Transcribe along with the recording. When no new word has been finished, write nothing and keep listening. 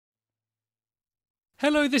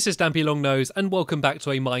Hello, this is Dampy Longnose, and welcome back to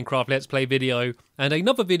a Minecraft Let's Play video, and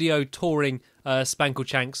another video touring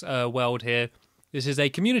SPANKLECHANK's world here. This is a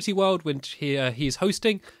community world which he's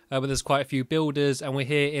hosting, where there's quite a few builders, and we're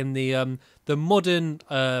here in the modern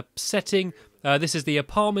setting. This is the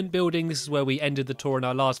apartment building. This is where we ended the tour in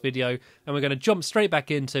our last video, and we're going to jump straight back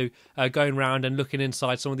into going around and looking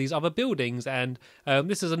inside some of these other buildings, and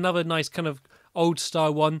this is another nice kind of old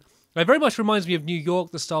style one. It very much reminds me of New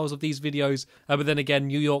York, the styles of these videos, but then again,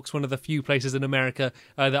 New York's one of the few places in America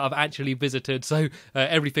that I've actually visited, so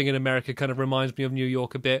everything in America kind of reminds me of New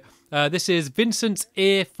York a bit. This is Vincent's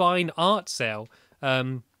Ear Fine Art Sale.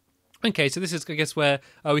 Okay, so this is, I guess, where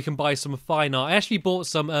we can buy some fine art. I actually bought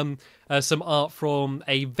some art from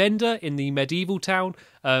a vendor in the medieval town,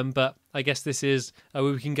 but I guess this is where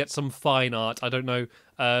we can get some fine art. I don't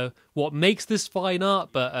know what makes this fine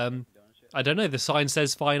art, but I don't know, the sign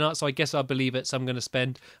says fine art, so I guess I believe it, so I'm going to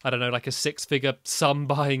spend, I don't know, like a six-figure sum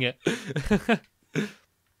buying it.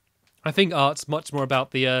 I think art's much more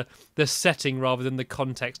about the setting rather than the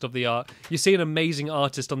context of the art. You see an amazing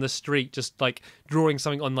artist on the street just, like, drawing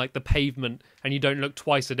something on, like, the pavement, and you don't look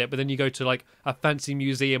twice at it, but then you go to, like, a fancy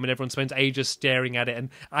museum and everyone spends ages staring at it and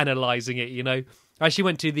analysing it, you know? I actually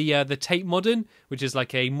went to the Tate Modern, which is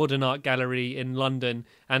like a modern art gallery in London,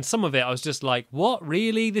 and some of it I was just like, what,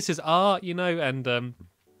 really? This is art, you know? And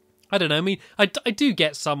I don't know, I mean, I do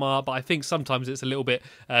get some art, but I think sometimes it's a little bit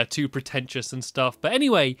too pretentious and stuff. But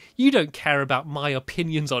anyway, you don't care about my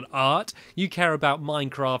opinions on art, you care about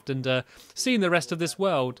Minecraft and seeing the rest of this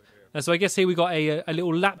world. And so I guess here we got a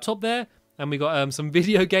little laptop there, and we got some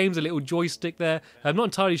video games, a little joystick there. I'm not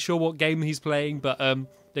entirely sure what game he's playing, but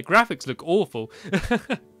the graphics look awful.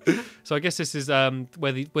 So I guess this is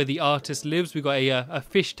where the artist lives. We've got a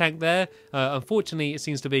fish tank there. Unfortunately, it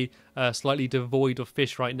seems to be slightly devoid of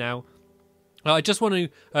fish right now. I just want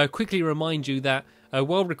to quickly remind you that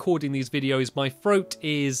while recording these videos, my throat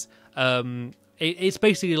is it's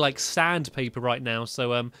basically like sandpaper right now,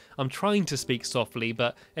 so I'm trying to speak softly,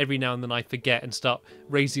 but every now and then I forget and start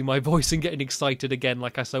raising my voice and getting excited again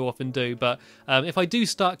like I so often do. But if I do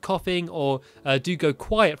start coughing or do go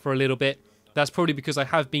quiet for a little bit, that's probably because I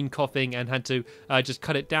have been coughing and had to just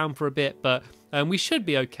cut it down for a bit, but we should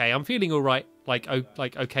be okay. I'm feeling all right, like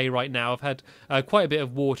okay right now. I've had quite a bit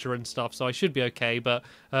of water and stuff, so I should be okay, but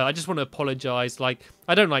I just want to apologise. Like,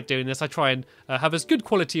 I don't like doing this. I try and have as good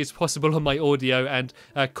quality as possible on my audio, and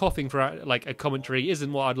coughing for like a commentary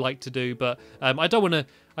isn't what I'd like to do, but I don't want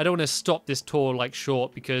to stop this tour like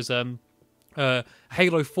short, because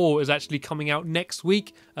Halo 4 is actually coming out next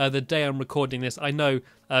week, the day I'm recording this. I know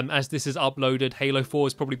as this is uploaded, Halo 4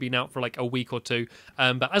 has probably been out for like a week or two,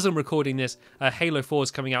 but as I'm recording this, Halo 4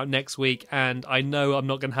 is coming out next week, and I know I'm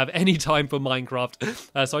not going to have any time for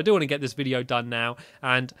Minecraft, so I do want to get this video done now.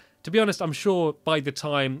 And to be honest, I'm sure by the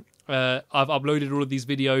time I've uploaded all of these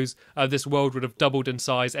videos, this world would have doubled in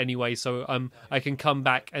size anyway, so I can come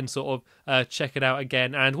back and sort of check it out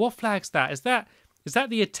again. And what flag's that? Is that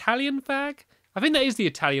the Italian flag? I think that is the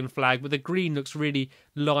Italian flag, but the green looks really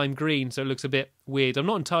lime green, so it looks a bit weird. I'm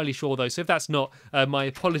not entirely sure, though, so if that's not, my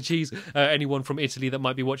apologies, anyone from Italy that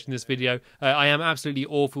might be watching this video. I am absolutely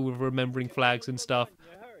awful with remembering flags and stuff.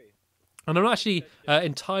 And I'm not actually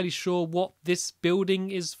entirely sure what this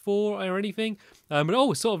building is for or anything. But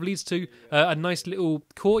it sort of leads to a nice little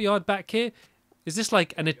courtyard back here. Is this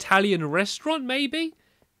like an Italian restaurant, maybe?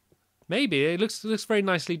 Maybe. It looks very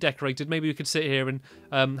nicely decorated. Maybe we could sit here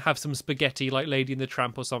and have some spaghetti like Lady and the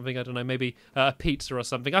Tramp or something. I don't know, maybe a pizza or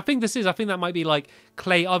something. I think that might be like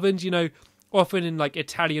clay ovens, you know. Often in like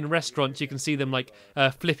Italian restaurants you can see them like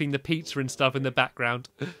flipping the pizza and stuff in the background.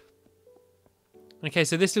 Okay,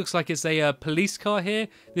 so this looks like it's a police car here.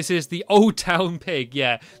 This is the Old Town Pig.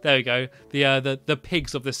 Yeah, there we go. The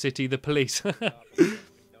pigs of the city, the police.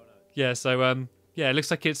 Yeah, so yeah, it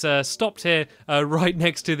looks like it's stopped here right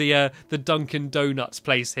next to the Dunkin' Donuts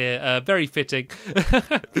place here. Very fitting.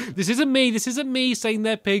 This isn't me saying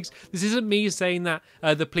they're pigs. This isn't me saying that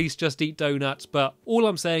the police just eat donuts. But all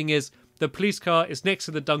I'm saying is the police car is next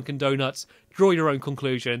to the Dunkin' Donuts. Draw your own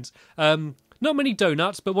conclusions. Not many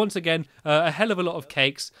donuts, but once again, a hell of a lot of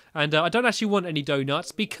cakes. And I don't actually want any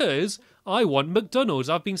donuts because I want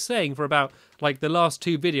McDonald's. I've been saying for about like the last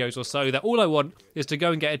 2 videos or so that all I want is to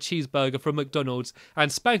go and get a cheeseburger from McDonald's.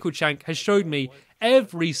 And SPANKLECHANK has showed me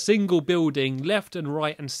every single building left and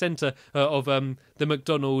right and centre of the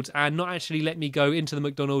McDonald's, and not actually let me go into the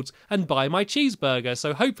McDonald's and buy my cheeseburger.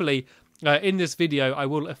 So hopefully in this video I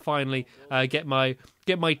will finally get my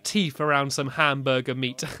teeth around some hamburger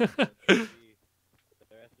meat.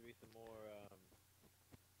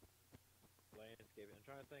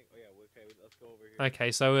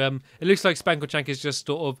 Okay, so it looks like SPANKLECHANK is just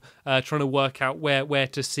sort of trying to work out where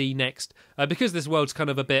to see next. Because this world's kind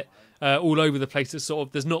of a bit all over the place, it's sort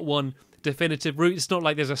of, there's not one definitive route. It's not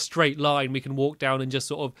like there's a straight line we can walk down and just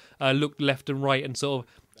sort of look left and right and sort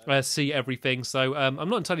of see everything. So I'm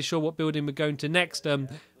not entirely sure what building we're going to next.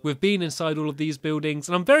 We've been inside all of these buildings,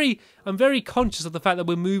 and I'm very conscious of the fact that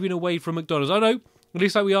we're moving away from McDonald's. I know it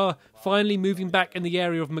looks like we are finally moving back in the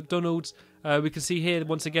area of McDonald's. We can see here,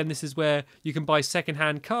 once again, this is where you can buy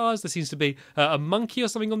second-hand cars. There seems to be a monkey or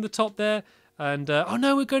something on the top there. And, oh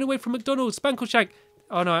no, we're going away from McDonald's. SPANKLECHANK.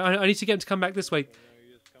 Oh no, I need to get him to come back this way.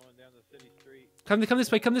 You're just coming down the city street. Come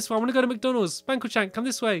this way, come this way. I want to go to McDonald's. SPANKLECHANK, come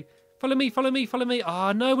this way. Follow me, follow me, follow me.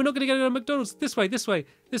 Oh no, we're not going to go to McDonald's. This way, this way,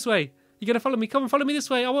 this way. You're going to follow me. Come and follow me this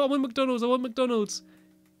way. I want McDonald's. I want McDonald's.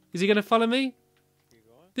 Is he going to follow me? You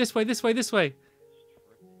going? This way, this way, this way.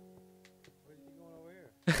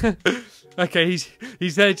 Where's he going over here? Okay,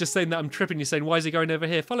 he's there just saying that I'm tripping. You're saying, why is he going over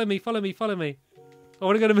here? Follow me, follow me, follow me. I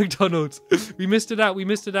want to go to McDonald's. We missed it out. We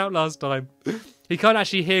missed it out last time. He can't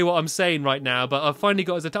actually hear what I'm saying right now, but I've finally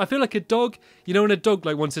got his attention. I feel like a dog. You know when a dog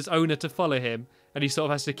like wants its owner to follow him, and he sort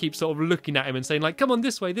of has to keep sort of looking at him and saying like, come on,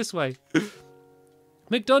 this way, this way.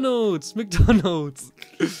 McDonald's, McDonald's.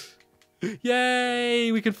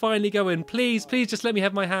 Yay, we can finally go in. Please, please just let me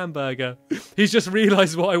have my hamburger. He's just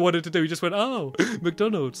realised what I wanted to do. He just went, oh,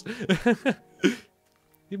 McDonald's.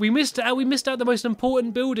 We missed out the most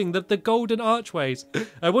important building, the golden archways.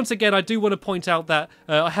 Once again, I do want to point out that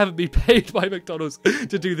I haven't been paid by McDonald's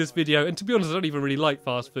to do this video. And to be honest, I don't even really like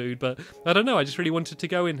fast food. But I don't know, I just really wanted to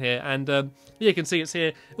go in here. And yeah, you can see it's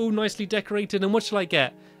here, all nicely decorated. And what shall I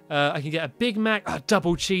get? I can get a Big Mac, a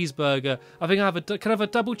double cheeseburger. I think can I have a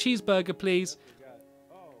double cheeseburger, please?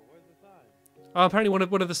 Oh, where's the sign? Oh, apparently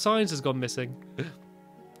one of the signs has gone missing.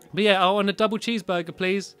 But yeah, I want a double cheeseburger,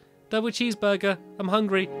 please. Double cheeseburger. I'm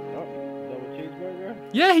hungry. Oh, double cheeseburger?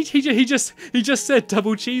 Yeah, he just said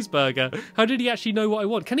double cheeseburger. How did he actually know what I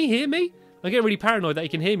want? Can he hear me? I'm getting really paranoid that he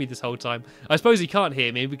can hear me this whole time. I suppose he can't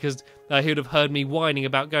hear me because he would have heard me whining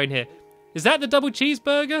about going here. Is that the double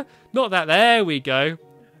cheeseburger? Not that. There we go.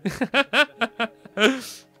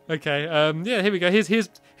 Okay, yeah, here we go.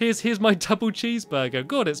 Here's my double cheeseburger.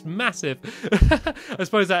 God, it's massive. I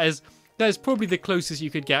suppose that is probably the closest you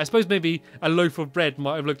could get. I suppose maybe a loaf of bread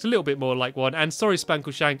might have looked a little bit more like one. And sorry,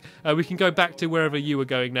 SPANKLECHANK, we can go back to wherever you were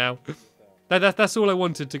going now. That's all I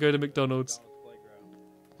wanted, to go to McDonald's.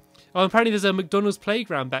 Oh, apparently there's a McDonald's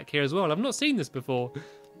playground back here as well. I've not seen this before.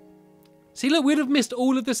 See, look, we'd have missed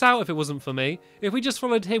all of this out if it wasn't for me. If we just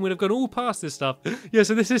followed him, we'd have gone all past this stuff. Yeah,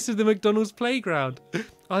 so this is the McDonald's playground.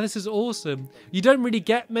 Oh, this is awesome. You don't really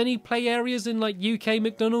get many play areas in, like, UK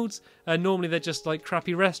McDonald's. Normally they're just, like,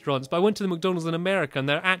 crappy restaurants. But I went to the McDonald's in America, and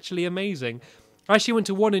they're actually amazing. I actually went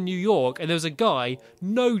to one in New York, and there was a guy,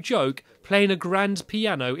 no joke, playing a grand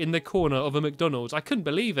piano in the corner of a McDonald's. I couldn't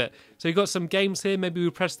believe it. So you've got some games here. Maybe we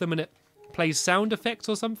press them and it plays sound effects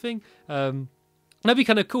or something. That'd be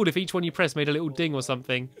kind of cool if each one you press made a little ding or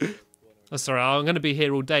something. Oh, sorry, I'm going to be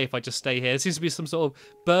here all day if I just stay here. There seems to be some sort of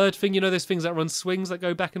bird thing, you know, those things that run swings that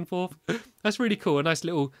go back and forth. That's really cool, a nice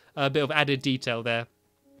little bit of added detail there.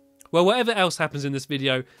 Well, whatever else happens in this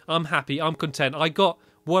video, I'm happy, I'm content. I got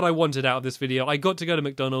what I wanted out of this video. I got to go to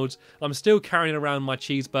McDonald's. I'm still carrying around my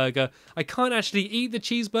cheeseburger. I can't actually eat the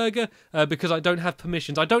cheeseburger because I don't have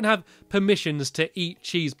permissions. I don't have permissions to eat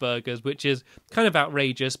cheeseburgers, which is kind of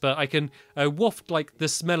outrageous, but I can waft like the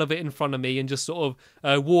smell of it in front of me and just sort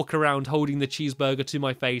of walk around holding the cheeseburger to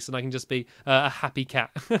my face, and I can just be a happy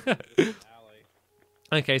cat.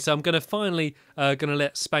 Okay, so I'm going to finally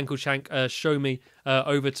let SPANKLECHANK show me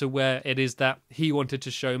over to where it is that he wanted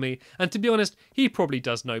to show me. And to be honest, he probably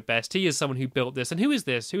does know best. He is someone who built this. And who is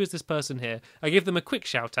this? Who is this person here? I give them a quick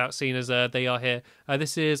shout out, seeing as they are here.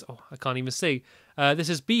 This is, oh, I can't even see. This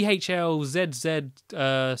is BHLZZ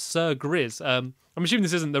zzirgrizz. I'm assuming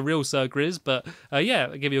this isn't the real zzirgrizz, but yeah,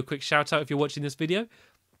 I'll give you a quick shout out if you're watching this video.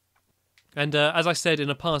 And as I said in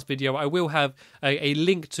a past video, I will have a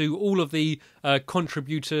link to all of the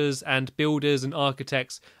contributors and builders and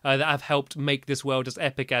architects that have helped make this world as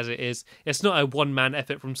epic as it is. It's not a one-man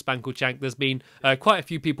effort from SPANKLECHANK. There's been quite a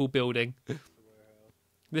few people building.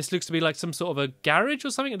 This looks to be like some sort of a garage or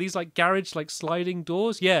something. Are these like garage, like sliding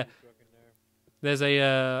doors? Yeah. There's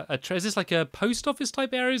is this like a post office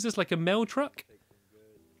type area? Is this like a mail truck?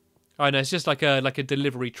 Oh no, it's just like a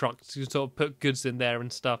delivery truck to sort of put goods in there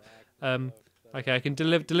and stuff. Okay, I can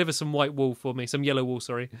deliver some white wool for me, some yellow wool,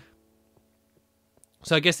 sorry.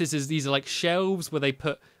 So I guess these are like shelves where they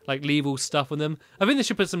leave all stuff on them. I think they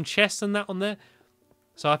should put some chests and that on there.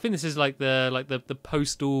 So I think this is like the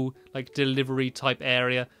postal like delivery type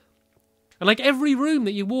area. And like every room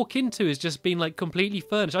that you walk into has just been like completely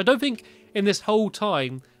furnished. I don't think in this whole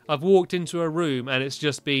time I've walked into a room and it's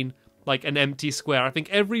just been like an empty square. I think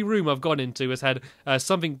every room I've gone into has had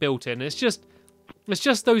something built in. It's just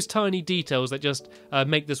those tiny details that just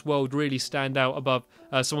make this world really stand out above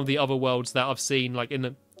some of the other worlds that I've seen, like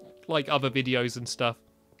in like other videos and stuff.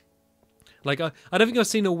 Like I don't think I've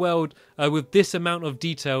seen a world with this amount of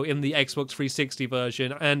detail in the Xbox 360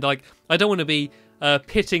 version, and like I don't want to be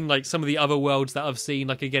pitting like some of the other worlds that I've seen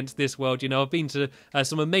like against this world. You know, I've been to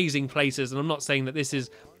some amazing places, and I'm not saying that this is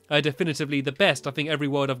definitively the best. I think every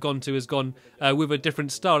world I've gone to has gone with a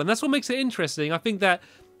different style, and that's what makes it interesting. I think that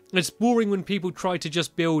it's boring when people try to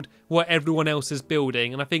just build what everyone else is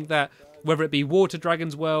building, and I think that whether it be Water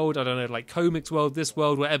Dragon's world, I don't know, like Comic's world, this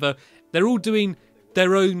world, whatever, they're all doing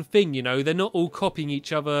their own thing, you know. They're not all copying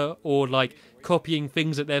each other or like copying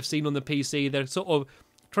things that they've seen on the PC. They're sort of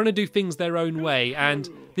trying to do things their own way, and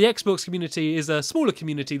the Xbox community is a smaller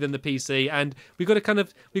community than the PC, and we've got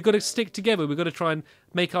to stick together. We've got to try and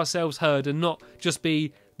make ourselves heard and not just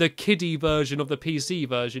be the kiddie version of the PC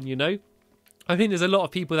version, you know. I think there's a lot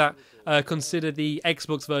of people that consider the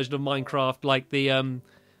Xbox version of Minecraft like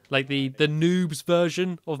the noobs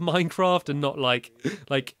version of Minecraft, and not like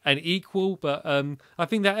an equal. But I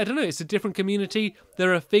think that, I don't know, it's a different community.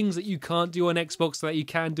 There are things that you can't do on Xbox that you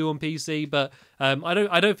can do on PC, but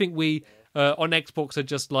I don't think we on Xbox are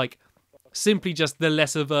just like simply just the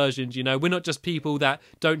lesser versions, you know. We're not just people that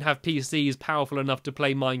don't have PCs powerful enough to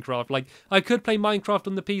play Minecraft. Like, I could play Minecraft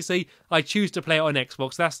on the PC, I choose to play it on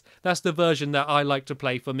Xbox. That's the version that I like to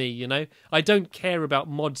play for me, you know. I don't care about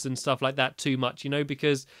mods and stuff like that too much, you know,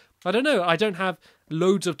 because I don't know, I don't have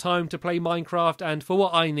loads of time to play Minecraft, and for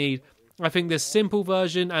what I need, I think this simple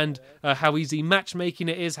version and how easy matchmaking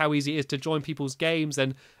it is, how easy it is to join people's games,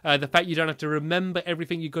 and the fact you don't have to remember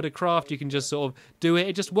everything you've got to craft, you can just sort of do it.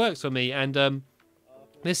 It just works for me, and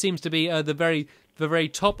this seems to be the very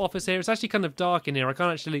top office here. It's actually kind of dark in here. I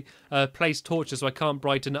can't actually place torches, so I can't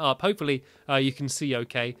brighten it up. Hopefully you can see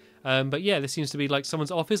okay. But yeah, this seems to be like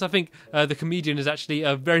someone's office. I think the comedian is actually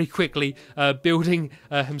very quickly building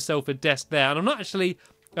himself a desk there, and I'm not actually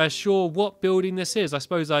sure what building this is. I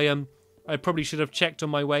suppose I probably should have checked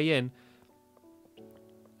on my way in.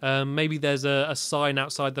 Maybe there's a sign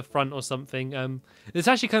outside the front or something. This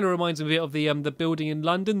actually kind of reminds me of the building in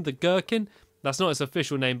London, the Gherkin. That's not its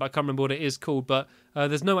official name, but I can't remember what it is called. But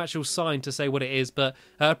there's no actual sign to say what it is. But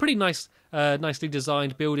a pretty nice, nicely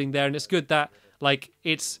designed building there, and it's good that like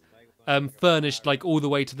it's furnished like all the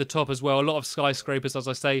way to the top as well. A lot of skyscrapers, as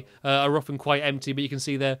I say, are often quite empty, but you can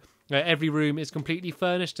see there. Every room is completely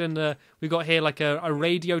furnished, and we've got here like a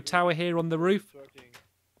radio tower here on the roof.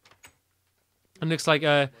 And looks like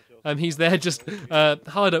he's there just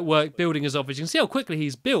hard at work building his office. You can see how quickly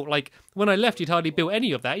he's built. Like, when I left, he'd hardly built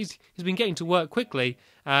any of that. He's been getting to work quickly,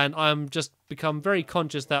 and I'm just become very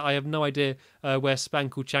conscious that I have no idea where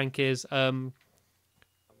SPANKLECHANK is. Right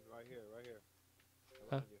here.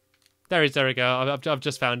 There we go. I've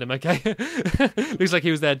just found him, okay? Looks like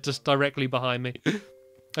he was there just directly behind me.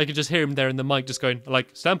 I could just hear him there in the mic just going,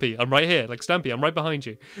 like, Stampy, I'm right here. Like, Stampy, I'm right behind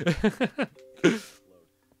you.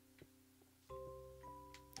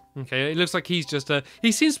 Okay, it looks like he's just,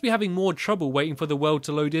 he seems to be having more trouble waiting for the world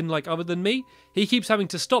to load in, like, other than me. He keeps having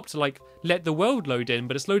to stop to, like, let the world load in,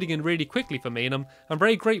 but it's loading in really quickly for me, and I'm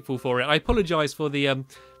very grateful for it. I apologise for the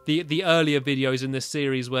earlier videos in this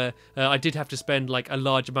series where I did have to spend, like, a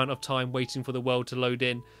large amount of time waiting for the world to load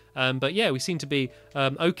in. But yeah, we seem to be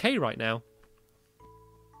okay right now.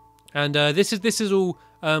 And this is all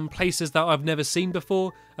places that I've never seen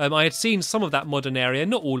before. I had seen some of that modern area,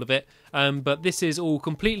 not all of it, but this is all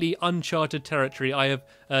completely uncharted territory. I have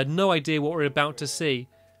no idea what we're about to see.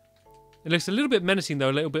 It looks a little bit menacing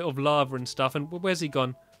though, a little bit of lava and stuff. And where's he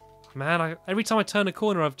gone? Man, every time I turn a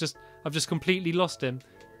corner, I've just completely lost him.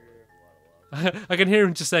 I can hear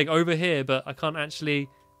him just saying over here, but I can't actually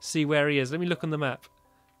see where he is. Let me look on the map.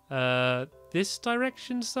 This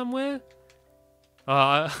direction somewhere?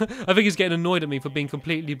 I think he's getting annoyed at me for being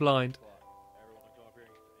completely blind.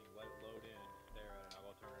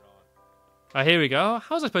 Here we go.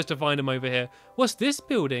 How was I supposed to find him over here? What's this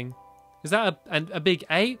building? Is that a big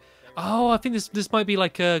 8? Oh, I think this might be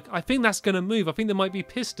like a... I think that's going to move. I think there might be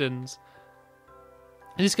pistons.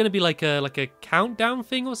 Is this going to be like a countdown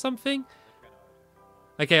thing or something?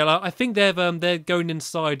 Okay, well, I think they're going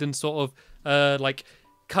inside and sort of like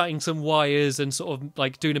cutting some wires and sort of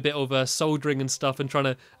like doing a bit of soldering and stuff and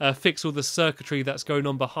trying to fix all the circuitry that's going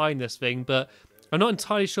on behind this thing. But I'm not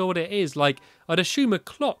entirely sure what it is. Like, I'd assume a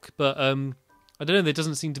clock, but I don't know. There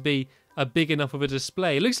doesn't seem to be a big enough of a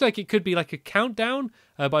display. It looks like it could be like a countdown,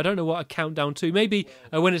 but I don't know what a countdown to. Maybe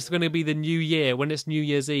when it's going to be the new year, when it's New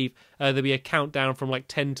Year's Eve, there'll be a countdown from like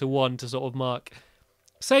 10 to 1 to sort of mark.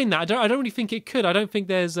 Saying that, I don't really think it could. I don't think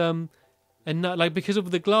there's and like because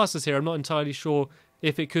of the glasses here, I'm not entirely sure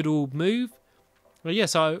if it could all move. But yeah,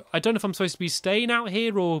 so I don't know if I'm supposed to be staying out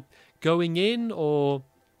here or going in, or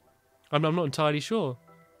I'm not entirely sure.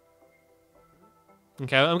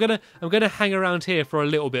 Okay, I'm gonna hang around here for a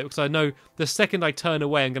little bit because I know the second I turn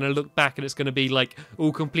away, I'm gonna look back and it's gonna be like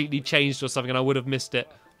all completely changed or something, and I would have missed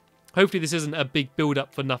it. Hopefully, this isn't a big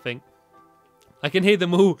build-up for nothing. I can hear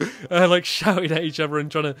them all like shouting at each other and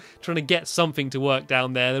trying to get something to work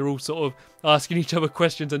down there. They're all sort of asking each other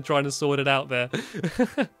questions and trying to sort it out there.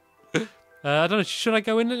 I don't know. Should I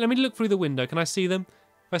go in? Let me look through the window. Can I see them?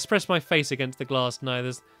 If I press my face against the glass,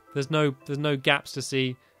 no. There's no gaps to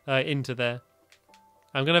see into there.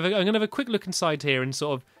 I'm gonna have a quick look inside here and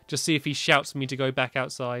sort of just see if he shouts for me to go back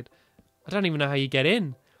outside. I don't even know how you get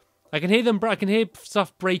in. I can hear them. I can hear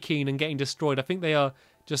stuff breaking and getting destroyed. I think they are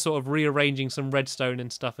just sort of rearranging some redstone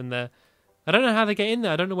and stuff in there. I don't know how they get in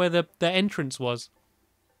there. I don't know where their entrance was.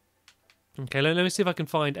 Okay, let me see if I can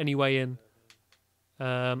find any way in.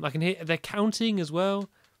 I can hear they're counting as well.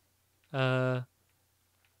 I'm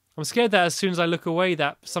scared that as soon as I look away,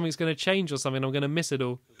 that something's going to change or something. I'm going to miss it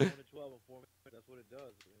all.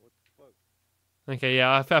 Okay,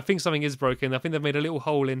 yeah, I think something is broken. I think they've made a little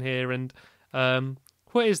hole in here, and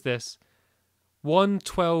what is this?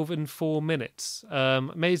 1:12 and 4 minutes.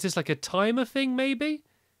 Maybe is this like a timer thing? Maybe.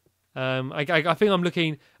 I think I'm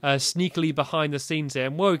looking sneakily behind the scenes here,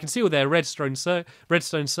 and whoa, you can see all their redstone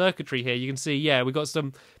circuitry here. You can see, yeah, we've got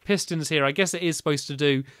some pistons here. I guess it is supposed to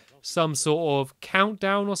do some sort of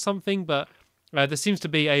countdown or something, but there seems to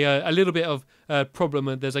be a little bit of problem.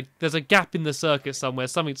 And there's a gap in the circuit somewhere.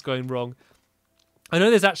 Something's going wrong. I know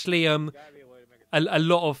there's actually a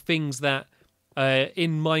lot of things that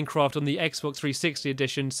in Minecraft on the Xbox 360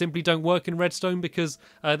 edition simply don't work in redstone because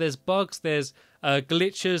there's bugs, there's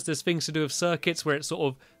glitches, there's things to do with circuits where it sort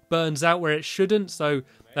of burns out where it shouldn't. So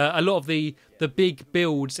a lot of the big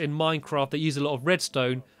builds in Minecraft that use a lot of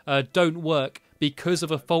redstone don't work because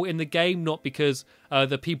of a fault in the game, not because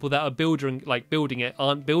the people that are building it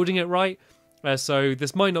aren't building it right. So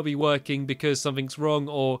this might not be working because something's wrong,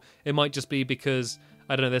 or it might just be because,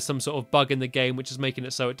 I don't know, there's some sort of bug in the game which is making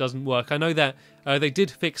it so it doesn't work. I know that they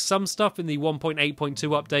did fix some stuff in the 1.8.2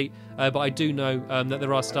 update, but I do know that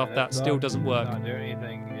there are stuff that still doesn't work. Not doing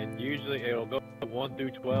anything. Usually it'll go 1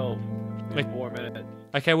 through 12 in 4 minutes.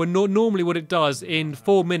 Okay, well, normally what it does, in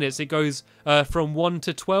 4 minutes, it goes from 1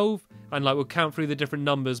 to 12, and like we'll count through the different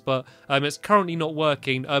numbers, but it's currently not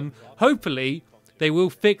working. Hopefully they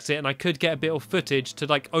will fix it, and I could get a bit of footage to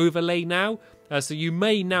like overlay now. So you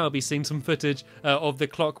may now be seeing some footage of the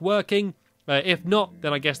clock working. If not,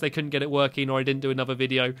 then I guess they couldn't get it working, or I didn't do another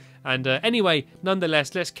video. And anyway,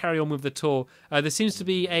 nonetheless, let's carry on with the tour. There seems to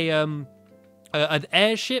be an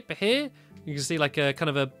airship here. You can see like a kind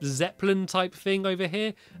of a Zeppelin type thing over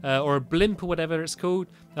here, or a blimp or whatever it's called.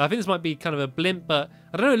 I think this might be kind of a blimp, but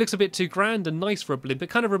I don't know, it looks a bit too grand and nice for a blimp. It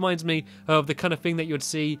kind of reminds me of the kind of thing that you would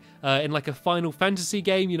see in like a Final Fantasy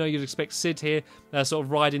game. You know, you'd expect Sid here sort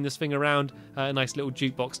of riding this thing around, a nice little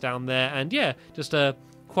jukebox down there. And yeah, just a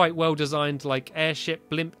quite well designed like airship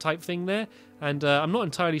blimp type thing there. And I'm not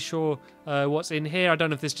entirely sure what's in here. I don't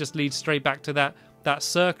know if this just leads straight back to that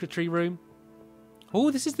circuitry room. Oh,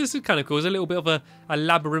 this is kind of cool. There's a little bit of a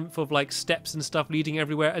labyrinth of like steps and stuff leading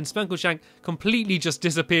everywhere. And SPANKLECHANK completely just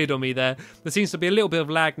disappeared on me there. There seems to be a little bit of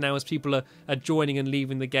lag now as people are joining and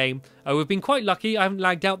leaving the game. We've been quite lucky. I haven't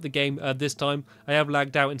lagged out the game this time. I have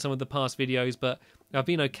lagged out in some of the past videos, but I've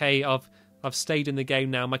been okay. I've stayed in the game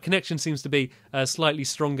now. My connection seems to be slightly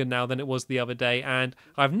stronger now than it was the other day, and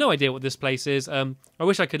I have no idea what this place is. I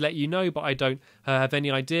wish I could let you know, but I don't have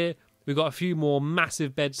any idea. We've got a few more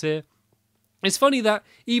massive beds here. It's funny that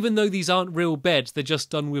even though these aren't real beds, they're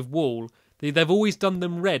just done with wool. They've always done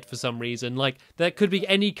them red for some reason. Like, there could be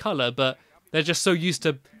any colour, but they're just so used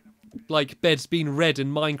to like beds being red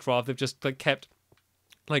in Minecraft, they've just like kept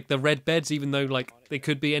like the red beds, even though like they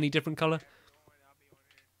could be any different colour.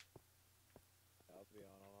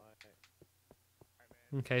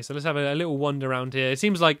 Okay, so let's have a little wander around here. It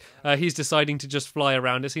seems like he's deciding to just fly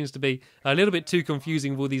around. It seems to be a little bit too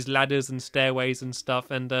confusing with all these ladders and stairways and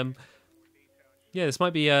stuff, and yeah, this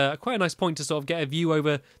might be quite a nice point to sort of get a view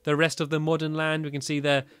over the rest of the modern land. We can see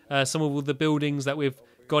there some of all the buildings that we've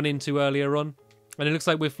gone into earlier on. And it looks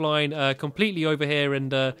like we're flying completely over here in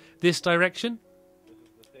this direction.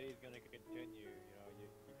 The city's going to continue. You know, you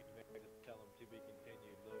can just tell them to be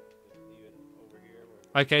continued. Look, just see it over here where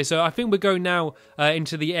Okay, so I think we're going now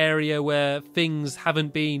into the area where things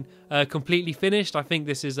haven't been completely finished. I think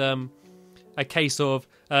this is a case of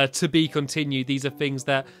to be continued. These are things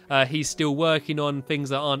that he's still working on, things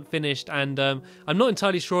that aren't finished, and I'm not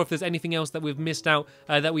entirely sure if there's anything else that we've missed out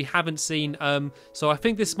that we haven't seen. So I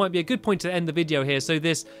think this might be a good point to end the video here. So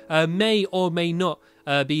this may or may not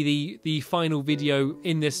be the final video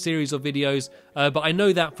in this series of videos, but I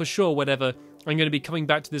know that for sure, whatever, I'm going to be coming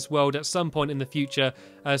back to this world at some point in the future.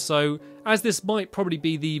 So as this might probably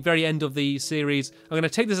be the very end of the series, I'm going to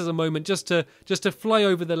take this as a moment just to fly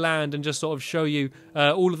over the land and just sort of show you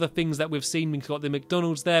all of the things that we've seen. We've got the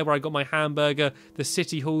McDonald's there where I got my hamburger, the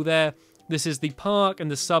City Hall there. This is the park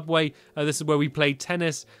and the subway. This is where we played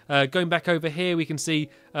tennis. Going back over here, we can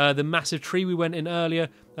see the massive tree we went in earlier.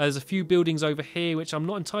 There's a few buildings over here, which I'm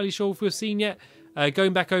not entirely sure if we've seen yet.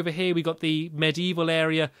 Going back over here, we got the medieval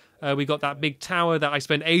area. We got that big tower that I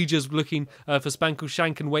spent ages looking for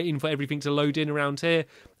SPANKLECHANK and waiting for everything to load in around here.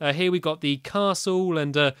 Here we got the castle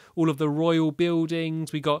and all of the royal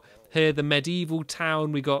buildings. We got here the medieval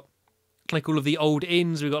town. We got like all of the old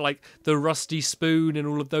inns. We got like the Rusty Spoon and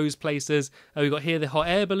all of those places. We got here the hot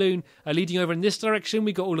air balloon. Leading over in this direction,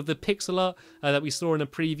 we got all of the pixel art that we saw in a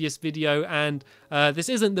previous video. And this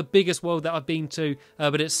isn't the biggest world that I've been to,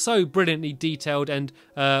 but it's so brilliantly detailed and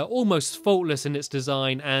almost faultless in its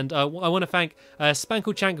design. And I want to thank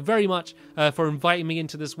SPANKLECHANK very much for inviting me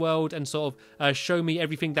into this world and sort of show me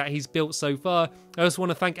everything that he's built so far. I also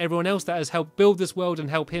want to thank everyone else that has helped build this world and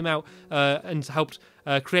help him out and helped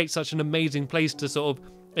create such an amazing place to sort of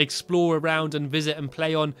explore around and visit and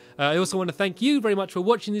play on. I also want to thank you very much for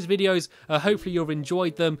watching these videos. Hopefully you've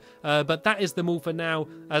enjoyed them, but that is them all for now.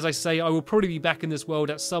 As I say, I will probably be back in this world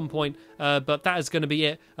at some point, but that is going to be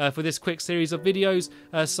it for this quick series of videos.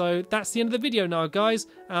 So that's the end of the video now, guys.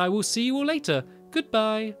 I will see you all later.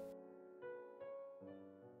 Goodbye.